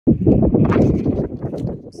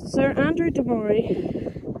Sir Andrew de Moray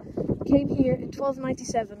came here in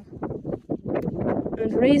 1297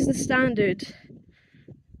 and raised the standard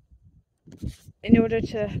in order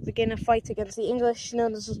to begin a fight against the English,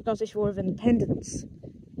 known as the Scottish War of Independence.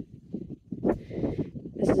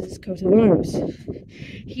 This is his coat of arms.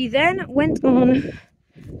 He then went on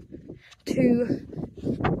to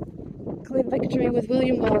claim victory with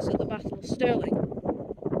William Wallace at the Battle of Stirling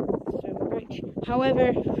Bridge.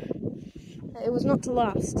 However, it was not to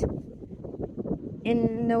last.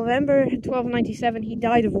 In November 1297, he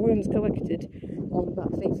died of wounds collected on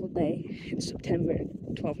that fateful day in September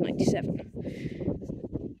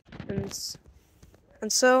 1297.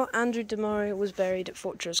 And so Andrew de Moray was buried at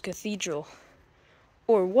Fortress Cathedral.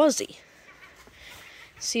 Or was he?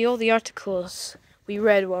 See, all the articles we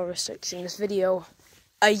read while researching this video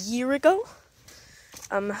a year ago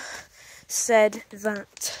said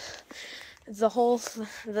that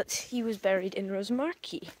that he was buried in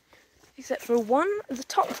Rosemarkie, except for one, the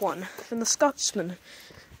top one from the Scotsman,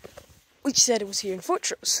 which said it was here in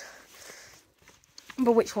Fortress.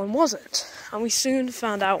 But which one was it? And we soon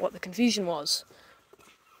found out what the confusion was.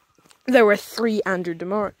 There were 3 Andrew de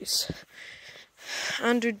Morays.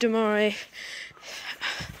 Andrew de Moray,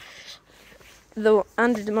 the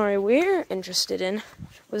Andrew de Moray we're interested in,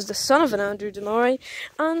 was the son of an Andrew de Moray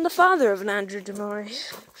and the father of an Andrew de Moray.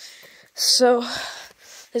 So,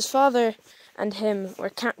 his father and him were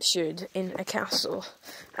captured in a castle,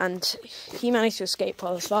 and he managed to escape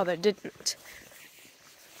while his father didn't.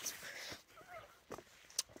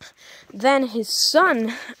 Then his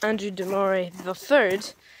son, Andrew de Moray III,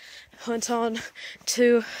 went on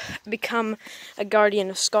to become a guardian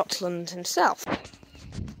of Scotland himself.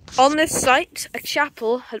 On this site, a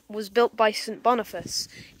chapel was built by St. Boniface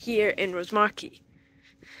here in Rosemarkie.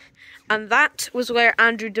 And that was where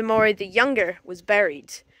Andrew de Moray the Younger was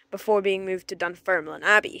buried before being moved to Dunfermline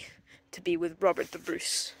Abbey to be with Robert the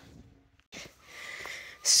Bruce.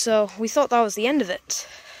 So we thought that was the end of it.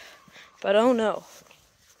 But oh no,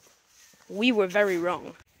 we were very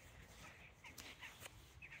wrong.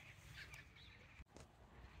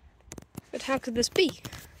 But how could this be?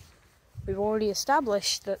 We've already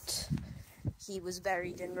established that he was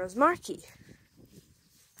buried in Rosemarkie.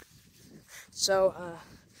 So,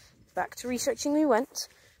 back to researching we went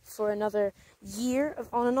for another year of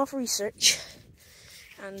on and off research,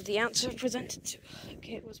 and the answer was presented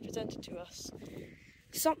to us.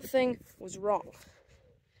 Something was wrong.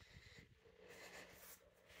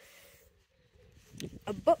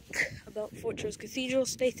 A book about Fortress Cathedral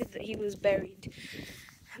stated that he was buried,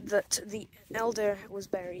 that the elder was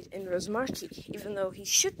buried in Rosemarkie, even though he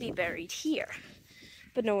should be buried here,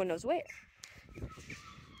 but no one knows where.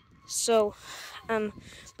 So,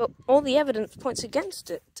 but all the evidence points against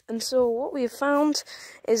it, and so what we have found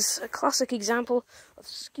is a classic example of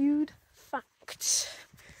skewed facts.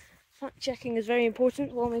 Fact-checking is very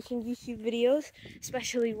important while making YouTube videos,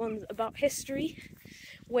 especially ones about history,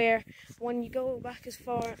 where when you go back as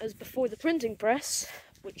far as before the printing press,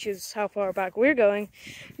 which is how far back we're going,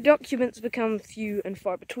 documents become few and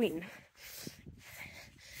far between.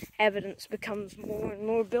 Evidence becomes more and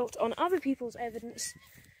more built on other people's evidence,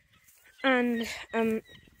 and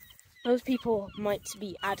those people might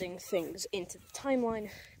be adding things into the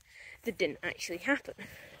timeline that didn't actually happen.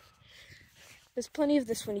 There's plenty of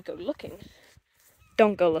this when you go looking.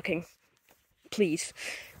 Don't go looking. Please.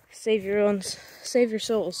 Save your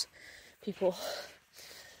souls, people.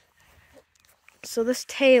 So this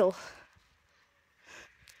tale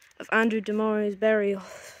of Andrew de Moray's burial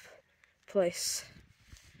place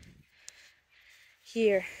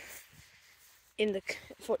here in the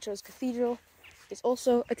Fortress Cathedral is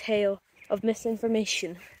also a tale of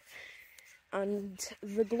misinformation and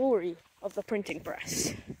the glory of the printing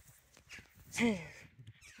press.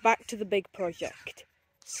 Back to the big project.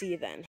 See you then.